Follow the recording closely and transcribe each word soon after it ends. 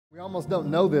We almost don't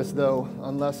know this, though,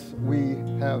 unless we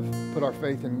have put our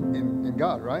faith in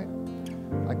God, right?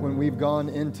 Like when we've gone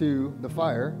into the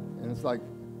fire, and it's like,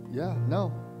 yeah,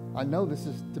 no, I know this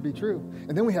is to be true.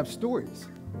 And then we have stories.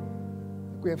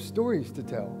 We have stories to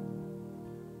tell.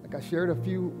 Like I shared a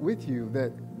few with you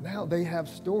that now they have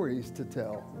stories to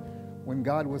tell when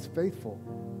God was faithful.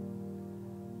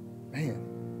 Man,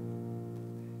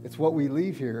 it's what we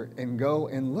leave here and go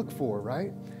and look for,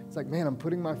 right? It's like, man, I'm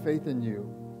putting my faith in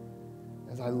you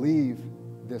as I leave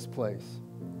this place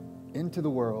into the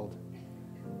world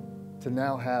to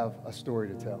now have a story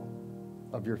to tell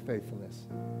of your faithfulness.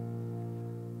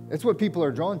 It's what people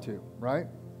are drawn to, right?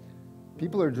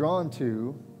 People are drawn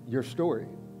to your story.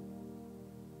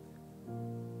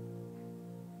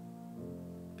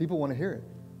 People want to hear it.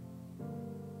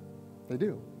 They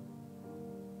do.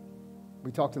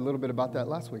 We talked a little bit about that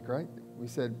last week, right? We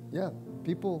said, yeah,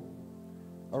 people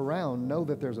around know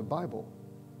that there's a Bible.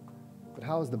 But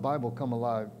how has the Bible come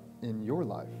alive in your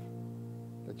life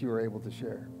that you are able to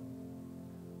share?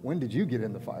 When did you get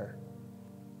in the fire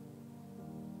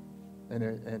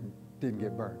and didn't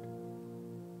get burned?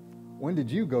 When did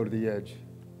you go to the edge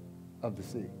of the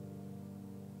sea?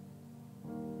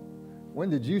 When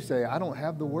did you say, I don't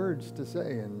have the words to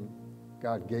say, and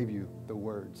God gave you the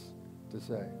words to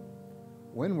say?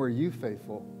 When were you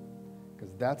faithful?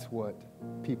 Because that's what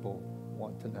people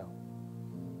want to know.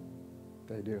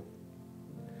 They do.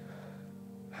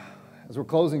 As we're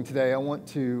closing today, I want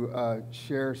to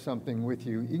share something with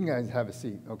you. You can guys have a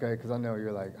seat, okay? Because I know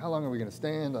you're like, how long are we going to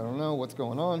stand? I don't know what's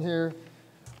going on here.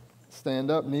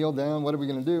 Stand up, kneel down. What are we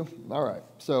going to do? All right.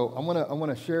 So I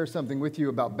want to share something with you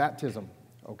about baptism,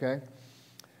 okay?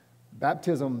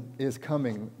 Baptism is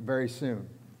coming very soon.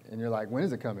 And you're like, when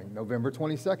is it coming? November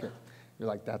 22nd. You're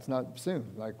like, that's not soon.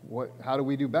 Like, what? How do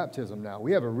we do baptism now?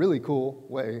 We have a really cool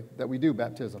way that we do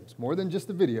baptisms. More than just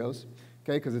the videos.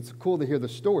 Okay, because it's cool to hear the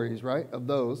stories, right, of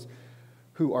those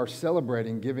who are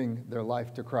celebrating giving their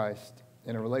life to Christ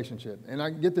in a relationship. And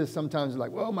I get this sometimes,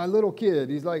 like, well, my little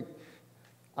kid, he's like,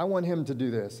 I want him to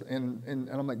do this. And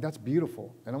I'm like, that's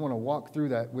beautiful. And I want to walk through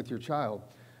that with your child.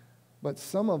 But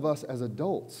some of us as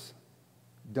adults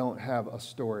don't have a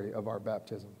story of our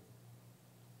baptism,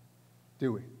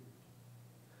 do we?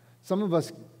 Some of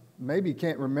us maybe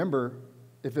can't remember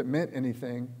if it meant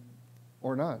anything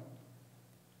or not.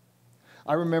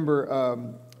 I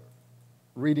remember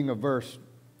reading a verse,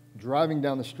 driving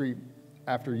down the street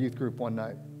after youth group one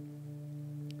night.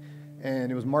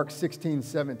 And it was Mark 16,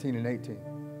 17, and 18.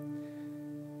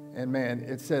 And man,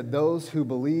 it said, those who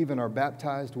believe and are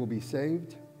baptized will be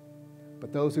saved,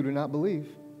 but those who do not believe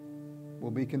will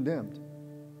be condemned.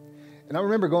 And I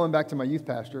remember going back to my youth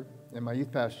pastor, and my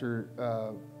youth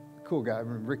pastor, cool guy,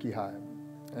 Ricky High.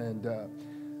 And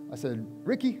I said,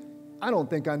 Ricky, I don't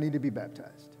think I need to be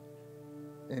baptized.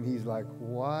 And he's like,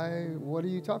 why? What are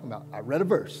you talking about? I read a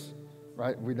verse,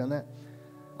 right? Have we done that?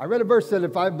 I read a verse that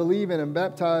if I believe and am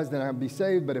baptized, then I'll be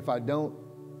saved. But if I don't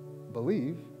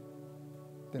believe,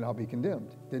 then I'll be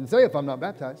condemned. Didn't say if I'm not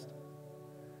baptized.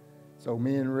 So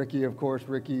me and Ricky, of course,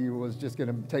 Ricky was just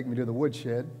going to take me to the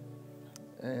woodshed.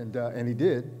 And he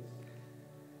did.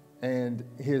 And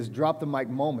his drop the mic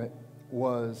moment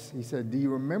was, he said, do you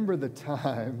remember the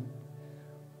time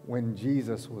when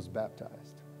Jesus was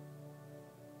baptized?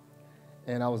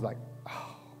 And I was like,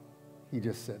 oh, he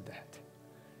just said that.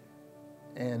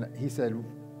 And he said,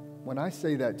 when I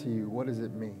say that to you, what does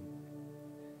it mean?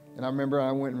 And I remember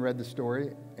I went and read the story,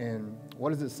 and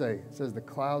what does it say? It says the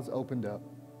clouds opened up,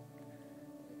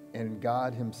 and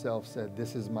God himself said,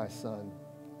 this is my son,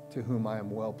 to whom I am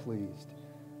well pleased.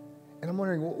 And I'm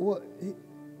wondering,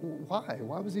 why?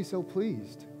 Why was he so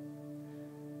pleased?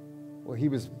 Well, he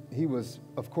was,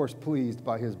 of course, pleased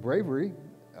by his bravery.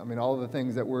 I mean, all of the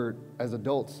things that we're, as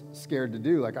adults, scared to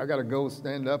do. Like, I got to go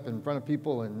stand up in front of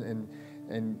people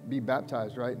and be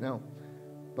baptized, right? No.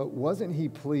 But wasn't he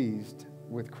pleased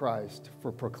with Christ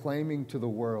for proclaiming to the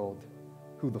world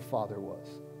who the Father was?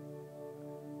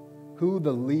 Who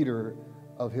the leader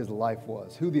of his life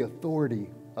was? Who the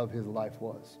authority of his life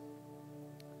was?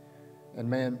 And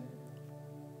man,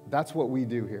 that's what we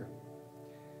do here.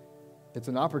 It's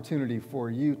an opportunity for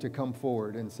you to come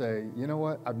forward and say, you know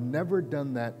what? I've never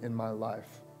done that in my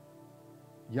life.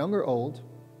 Young or old,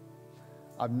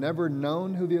 I've never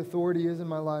known who the authority is in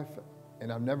my life,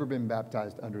 and I've never been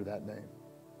baptized under that name.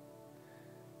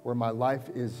 Where my life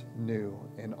is new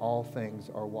and all things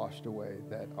are washed away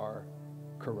that are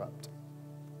corrupt.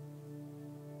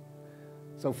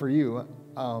 So for you,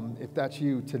 if that's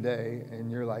you today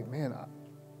and you're like, man,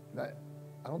 I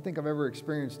don't think I've ever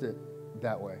experienced it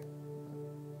that way.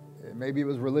 Maybe it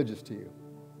was religious to you.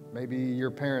 Maybe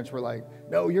your parents were like,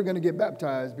 no, you're going to get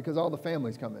baptized because all the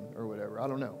family's coming or whatever. I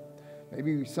don't know.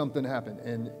 Maybe something happened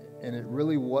and it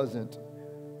really wasn't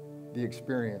the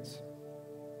experience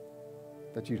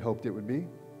that you'd hoped it would be.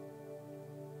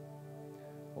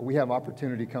 Well, we have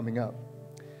opportunity coming up.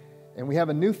 And we have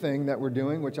a new thing that we're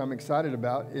doing, which I'm excited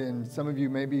about. And some of you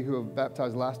maybe who have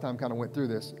baptized last time kind of went through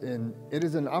this. And it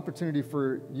is an opportunity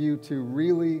for you to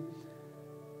really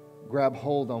grab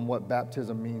hold on what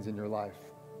baptism means in your life.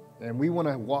 And we want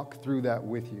to walk through that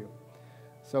with you.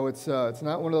 So it's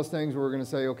not one of those things where we're going to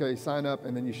say, okay, sign up,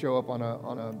 and then you show up on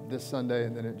a this Sunday,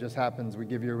 and then it just happens. We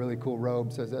give you a really cool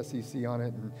robe, says SCC on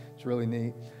it, and it's really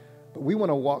neat. But we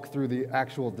want to walk through the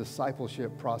actual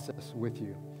discipleship process with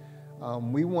you.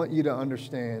 We want you to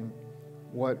understand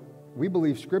what we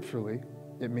believe scripturally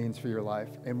it means for your life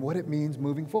and what it means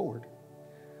moving forward.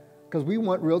 Because we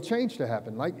want real change to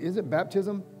happen. Like, isn't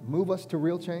baptism move us to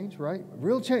real change, right?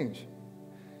 Real change.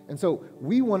 And so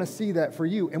we want to see that for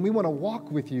you, and we want to walk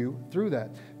with you through that.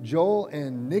 Joel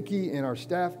and Nikki and our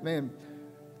staff, man,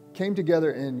 came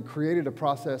together and created a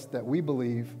process that we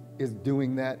believe is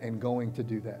doing that and going to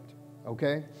do that,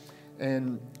 okay?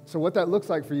 And so what that looks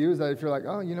like for you is that if you're like,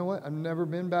 oh, you know what, I've never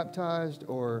been baptized,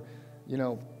 or, you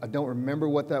know, I don't remember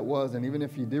what that was, and even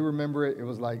if you do remember it, it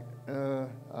was like,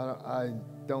 I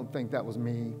don't think that was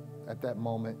me at that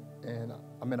moment, and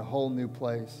I'm in a whole new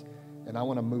place, and I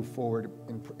want to move forward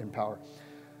in power.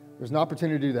 There's an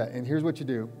opportunity to do that, and here's what you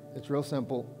do. It's real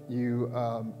simple. You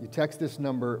text this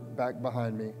number back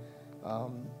behind me,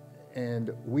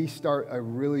 and we start a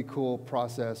really cool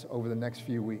process over the next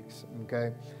few weeks,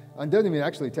 okay? And it doesn't even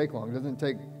actually take long. It doesn't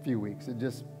take a few weeks. It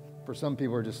just, for some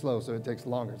people, are just slow, so it takes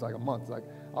longer. It's like a month. It's like,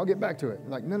 I'll get back to it. I'm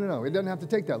like, no, it doesn't have to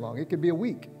take that long. It could be a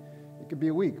week. It could be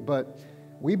a week, but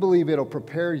we believe it'll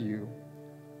prepare you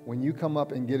when you come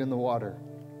up and get in the water,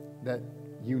 that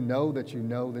you know that you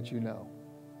know that you know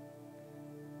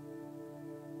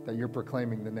that you're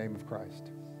proclaiming the name of Christ.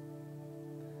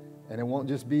 And it won't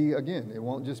just be, again, it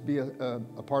won't just be a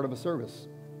part of a service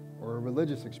or a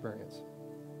religious experience.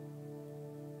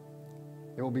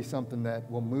 It will be something that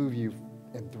will move you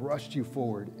and thrust you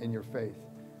forward in your faith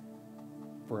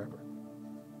forever.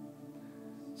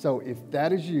 So if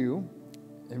that is you,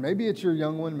 and maybe it's your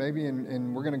young one, maybe,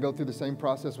 and we're going to go through the same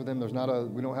process with them.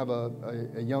 We don't have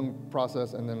a young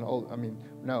process and then an old.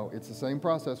 No, it's the same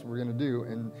process we're going to do,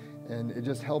 and it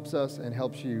just helps us and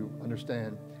helps you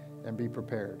understand and be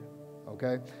prepared.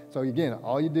 Okay? So again,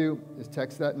 all you do is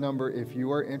text that number if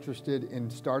you are interested in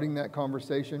starting that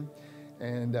conversation,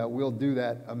 and we'll do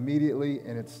that immediately,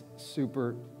 and it's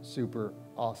super, super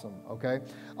awesome. Okay?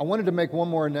 I wanted to make one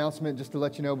more announcement just to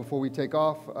let you know before we take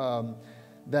off.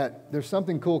 That there's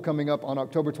something cool coming up on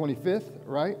October 25th,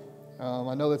 right?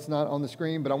 I know that's not on the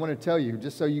screen, but I want to tell you,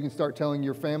 just so you can start telling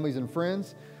your families and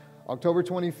friends, October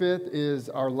 25th is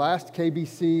our last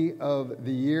KBC of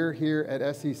the year here at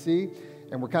SCC,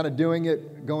 and we're kind of doing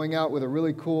it, going out with a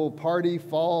really cool party,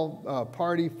 fall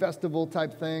party, festival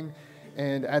type thing,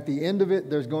 and at the end of it,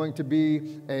 there's going to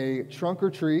be a trunk or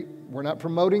treat. We're not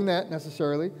promoting that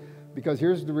necessarily, because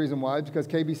here's the reason why, because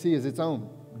KBC is its own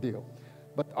deal.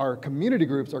 But our community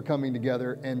groups are coming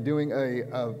together and doing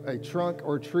a trunk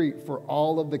or treat for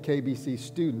all of the KBC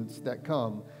students that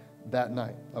come that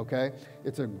night, okay?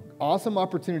 It's an awesome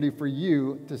opportunity for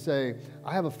you to say,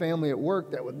 I have a family at work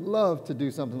that would love to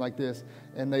do something like this.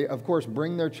 And they, of course,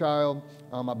 bring their child.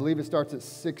 I believe it starts at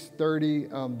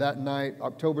 6:30 that night,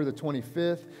 October the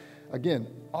 25th. Again,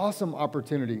 awesome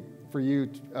opportunity for you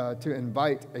to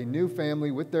invite a new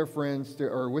family with their friends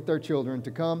or with their children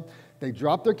to come. They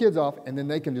drop their kids off, and then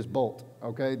they can just bolt,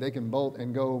 okay? They can bolt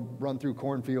and go run through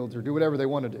cornfields or do whatever they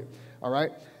want to do, all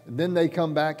right? And then they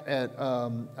come back at,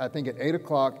 I think, at 8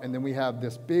 o'clock, and then we have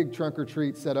this big trunk or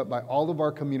treat set up by all of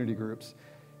our community groups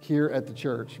here at the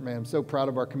church. Man, I'm so proud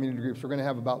of our community groups. We're going to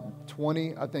have about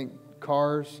 20, I think,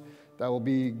 cars that will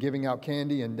be giving out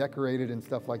candy and decorated and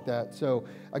stuff like that. So,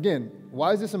 again,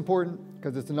 why is this important?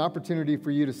 Because it's an opportunity for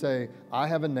you to say, I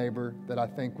have a neighbor that I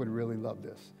think would really love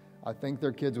this. I think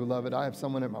their kids would love it. I have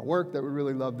someone at my work that would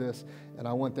really love this, and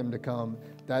I want them to come.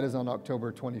 That is on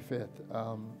October 25th.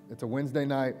 It's a Wednesday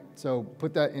night, so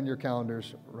put that in your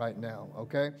calendars right now,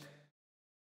 okay?